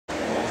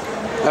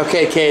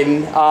Okay,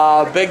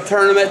 Caden. Big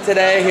tournament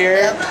today here,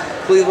 Yep.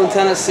 Cleveland,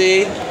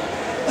 Tennessee.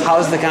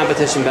 How's the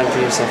competition been for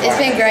you so far? It's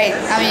been great.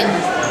 I mean,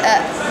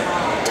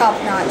 top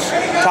notch.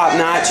 Top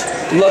notch.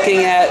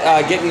 Looking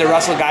at getting to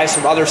wrestle guys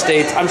from other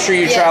states. I'm sure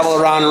you Yes. travel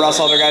around and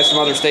wrestle other guys from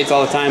other states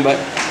all the time, but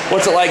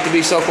what's it like to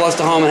be so close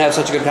to home and have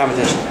such a good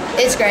competition?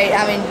 It's great.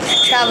 I mean,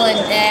 traveling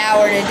an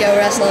hour to go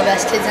wrestle the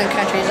best kids in the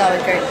country is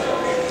always great.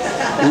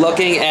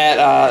 Looking at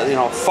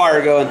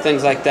Fargo and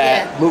things like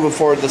that, Yeah. moving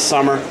forward this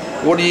summer,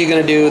 what are you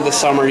going to do this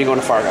summer? Are you going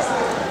to Fargo?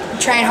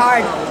 Train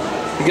hard.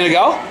 You going to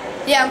go?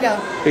 Yeah, I'm going.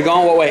 You're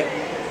going what weight?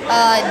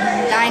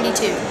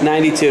 92.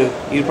 92.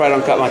 You probably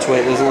don't cut much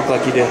weight. It doesn't look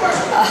like you do.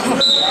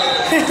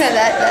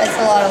 That's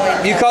a lot of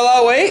weight. You cut a lot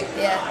of weight?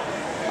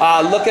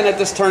 Yeah. Looking at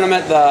this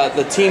tournament,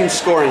 the team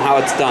scoring, how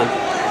it's done.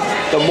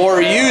 The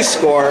more you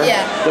score,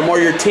 Yeah. the more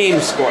your team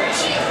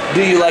scores.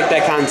 Do you like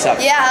that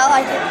concept? Yeah, I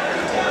like it.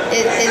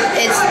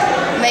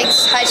 It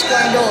makes high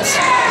scoring duels.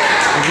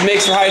 It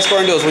makes for high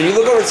scoring duels. When you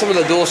look over at some of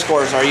the duel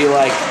scores, are you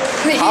like,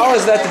 how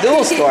is that the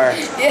duel score?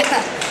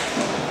 Yeah.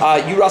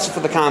 You wrestle for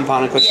the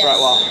compound in Quick Yes.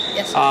 Well.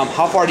 Yes.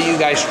 How far do you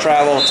guys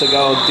travel to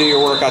go do your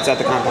workouts at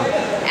the compound?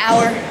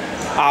 Hour.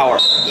 Hour.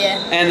 Yeah.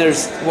 And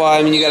there's, well,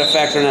 I mean, you got to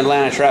factor in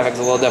Atlanta traffic. It's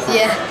a little different.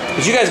 Yeah.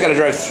 Because you guys got to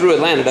drive through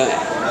Atlanta, don't you?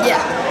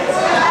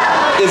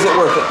 Yeah. Is it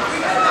worth it?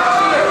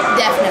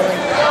 Definitely.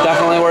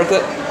 Definitely worth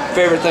it.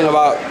 Favorite thing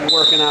about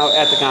working out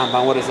at the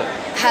compound, what is it?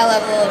 High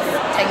level of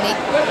technique.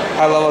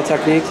 High level of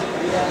technique.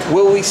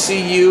 Will we see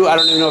you, I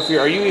don't even know if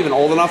are you even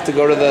old enough to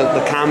go to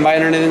the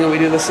combine or anything that we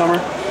do this summer?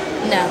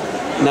 No.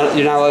 No,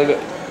 you're not allowed to go.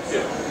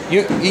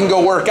 You can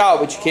go work out,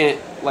 but you can't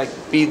like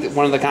be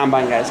one of the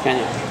combine guys, can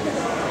you?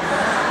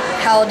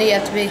 How old do you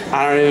have to be?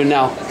 I don't even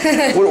know.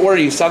 what are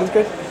you, 7th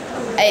grade?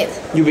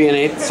 8th. You be an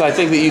 8th, so I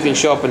think that you can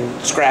show up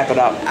and scrap it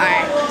up.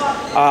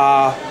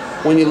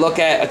 Alright. When you look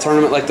at a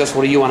tournament like this,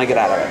 what do you want to get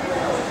out of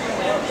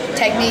it?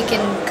 Technique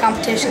and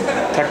competition.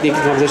 Technique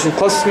and competition.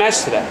 Closest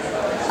match today?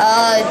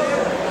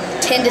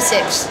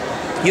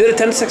 10-6. You had a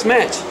 10-6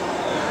 match?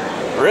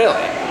 Really?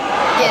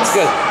 Against,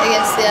 good.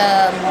 Against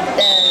the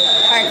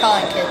higher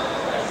calling kid.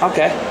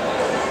 Okay.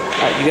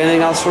 All right, you got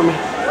anything else for me?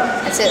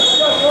 That's it.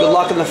 Good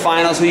luck in the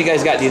finals. Who you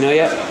guys got? Do you know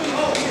yet?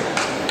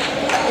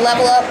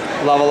 Level up.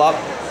 Level up.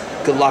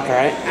 Good luck, all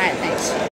right? Alright, thanks.